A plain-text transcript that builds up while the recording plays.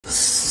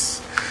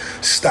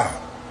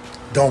Stop.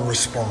 Don't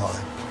respond.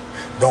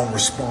 Don't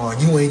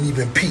respond. You ain't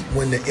even peeped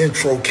when the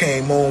intro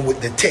came on with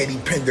the Teddy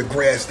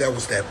Pendergrass. That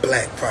was that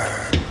black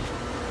vibe.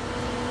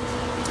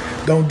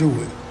 Don't do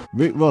it.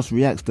 Rick Ross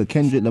reacts to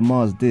Kendrick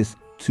Lamar's diss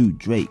to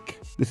Drake.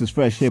 This is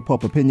Fresh Hip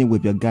Hop Opinion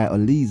with your guy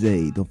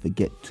Oleezeh. Don't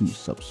forget to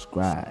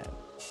subscribe.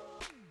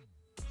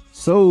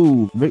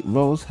 So, Rick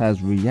Ross has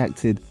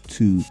reacted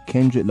to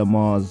Kendrick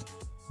Lamar's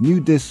new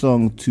diss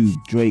song to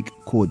Drake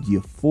called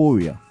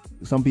Euphoria.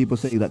 Some people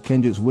say that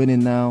Kendrick's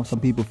winning now. Some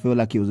people feel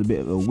like it was a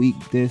bit of a weak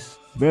diss.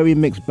 Very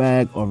mixed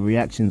bag of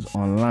reactions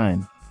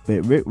online.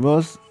 But Rick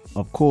Ross,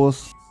 of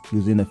course, he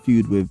was in a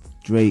feud with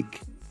Drake,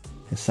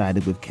 has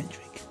sided with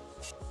Kendrick.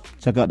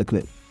 Check out the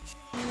clip.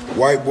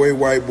 White boy,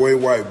 white boy,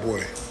 white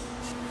boy.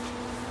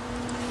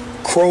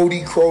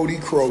 Crody, Crody,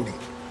 Crody.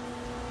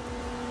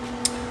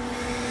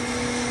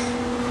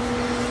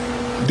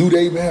 Do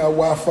they even have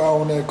Wi-Fi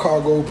on that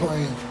cargo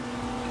plane?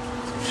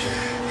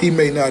 He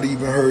may not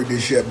even heard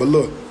this yet, but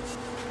look,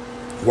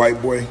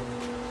 white boy,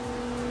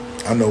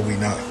 I know we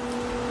not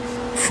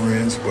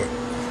friends, but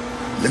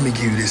let me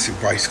give you this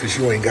advice, because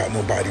you ain't got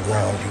nobody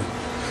around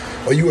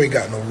you, or you ain't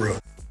got no real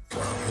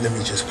around you. Let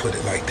me just put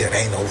it like that,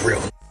 ain't no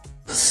real.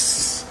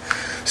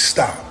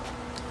 Stop.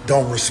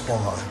 Don't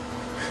respond.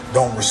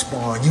 Don't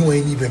respond. You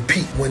ain't even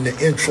peeped when the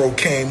intro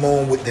came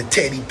on with the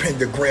Teddy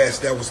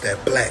Pendergrass. That was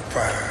that black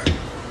vibe.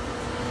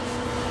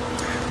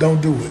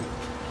 Don't do it.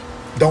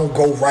 Don't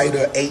go write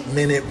a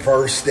 8-minute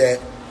verse that,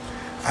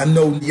 I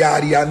know,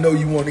 Yachty, I know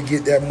you want to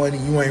get that money.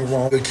 You ain't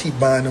wrong. You'll keep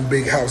buying them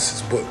big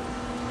houses, but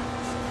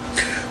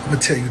I'm going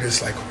to tell you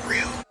this like a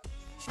real.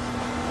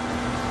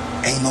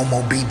 Ain't no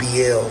more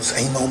BBLs.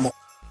 Ain't no more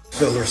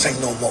fillers.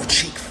 Ain't no more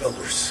cheek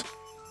fillers.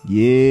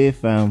 Yeah,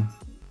 fam.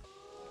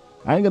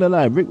 I ain't gonna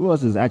lie, Rick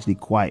Ross is actually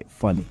quite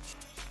funny.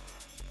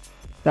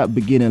 That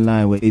beginning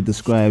line where it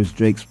describes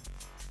Drake's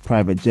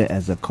private jet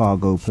as a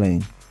cargo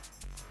plane,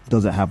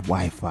 doesn't have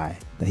Wi-Fi,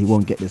 that he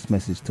won't get this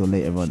message till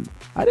later on.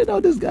 I didn't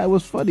know this guy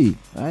was funny.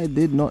 I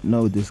did not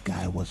know this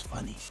guy was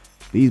funny.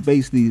 But he's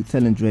basically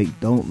telling Drake,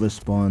 don't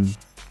respond.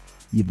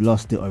 You've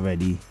lost it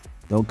already.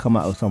 Don't come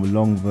out with some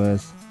long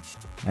verse.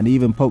 And he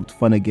even poked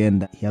fun again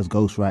that he has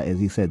ghostwriters.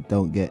 He said,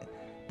 don't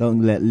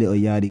let Lil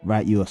Yachty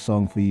write you a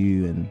song for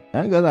you. And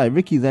I ain't gonna lie,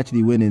 Ricky's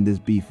actually winning this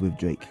beef with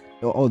Drake.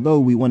 Although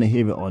we want to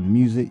hear it on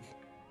music,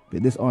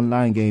 but this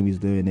online game he's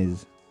doing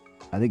is,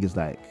 I think it's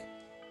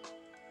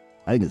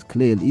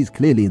clear, he's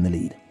clearly in the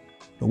lead.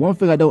 But one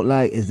thing I don't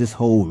like is this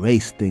whole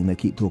race thing they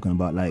keep talking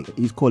about. Like,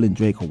 he's calling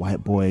Drake a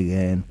white boy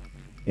again,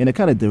 in a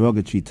kind of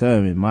derogatory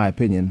term in my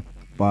opinion.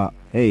 But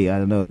hey, I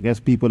don't know, I guess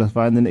people are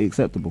finding it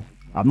acceptable.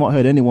 I've not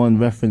heard anyone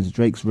reference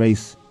Drake's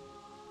race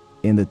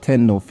in the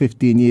 10 or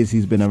 15 years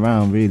he's been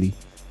around, really.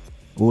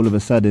 All of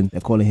a sudden,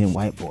 they're calling him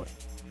white boy,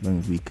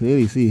 when we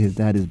clearly see his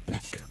dad is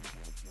black.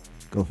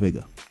 Go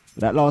figure.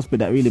 But that last bit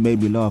that really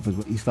made me laugh is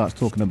when he starts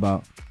talking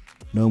about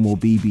no more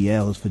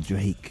BBLs for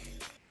Drake.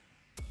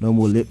 No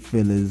more lip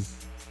fillers.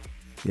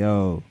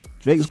 Yo,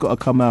 Drake's got to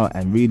come out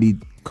and really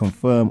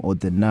confirm or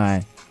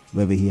deny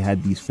whether he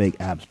had these fake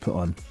abs put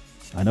on.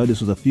 I know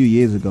this was a few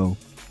years ago,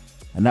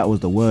 and that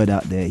was the word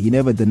out there. He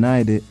never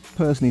denied it.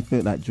 Personally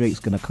feel like Drake's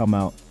going to come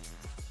out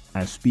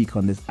and speak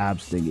on this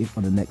abs thing if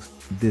on the next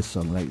diss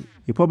song. Like,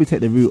 he'll probably take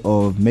the route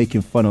of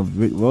making fun of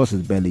Rick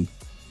Ross's belly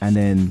and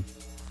then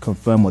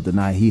confirm or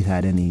deny he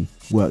had any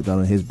work done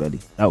on his belly.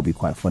 That would be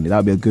quite funny. That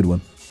would be a good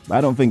one. But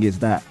I don't think it's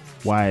that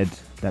wide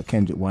that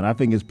Kendrick won. I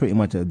think it's pretty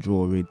much a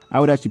draw read. I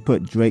would actually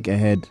put Drake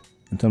ahead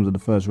in terms of the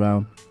first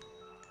round,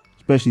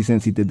 especially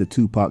since he did the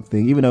Tupac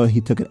thing, even though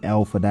he took an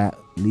L for that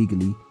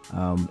legally.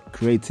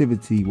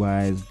 Creativity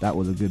wise, that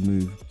was a good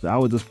move. So I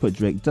would just put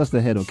Drake just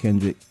ahead of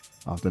Kendrick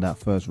after that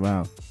first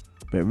round.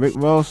 But Rick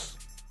Ross,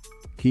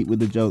 keep with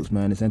the jokes,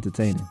 man. It's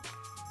entertaining.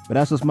 But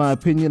that's just my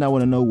opinion. I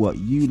want to know what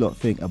you lot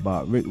think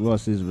about Rick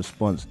Ross's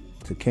response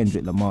to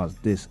Kendrick Lamar's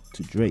diss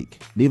to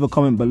Drake. Leave a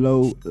comment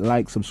below,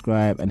 like,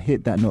 subscribe, and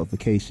hit that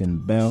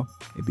notification bell.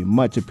 It'd be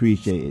much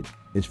appreciated.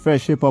 It's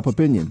Fresh Hip Hop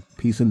Opinion.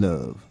 Peace and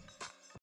love.